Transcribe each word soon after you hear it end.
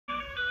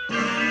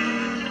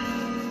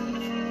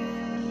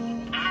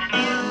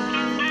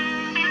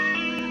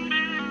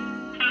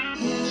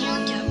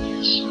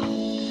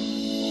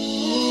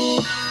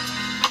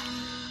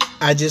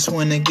I just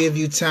wanna give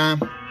you time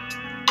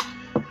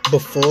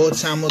before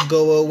time will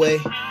go away.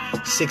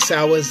 6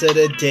 hours of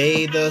the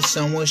day, the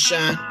sun will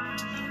shine.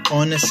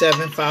 On the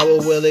 7th hour,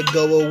 will it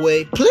go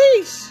away?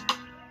 Please,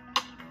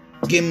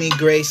 give me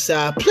grace,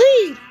 I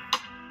plead.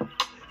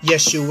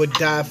 Yes, you would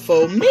die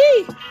for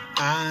me.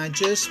 I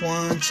just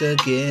want to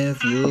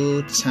give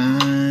you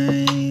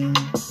time.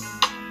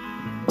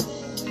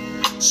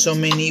 So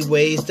many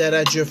ways that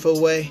I drift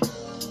away.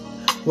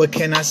 What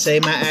can I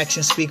say? My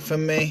actions speak for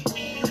me.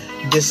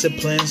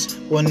 Disciplines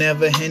will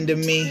never hinder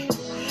me.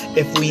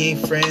 If we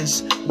ain't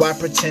friends, why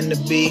pretend to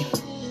be?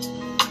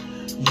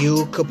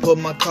 You could put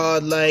my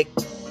card like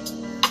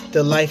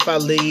the life I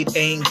lead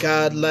ain't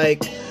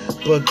godlike,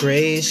 but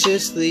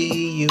graciously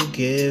you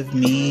give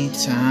me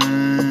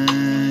time.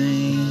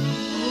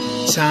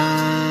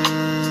 Time.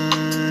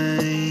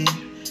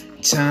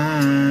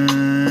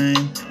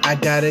 I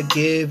gotta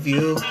give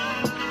you.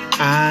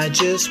 I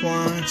just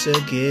want to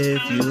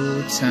give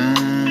you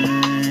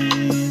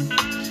time.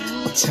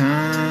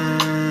 Time.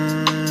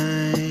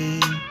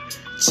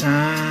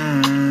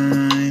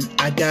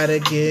 I gotta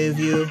give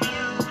you.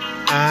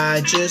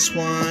 I just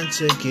want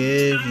to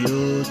give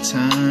you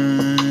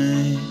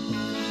time.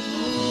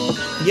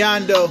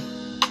 Yondo,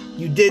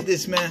 you did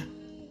this, man.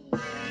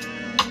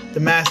 The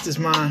master's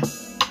mine.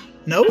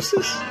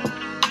 Nosis?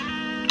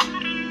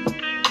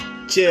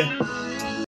 Cheer.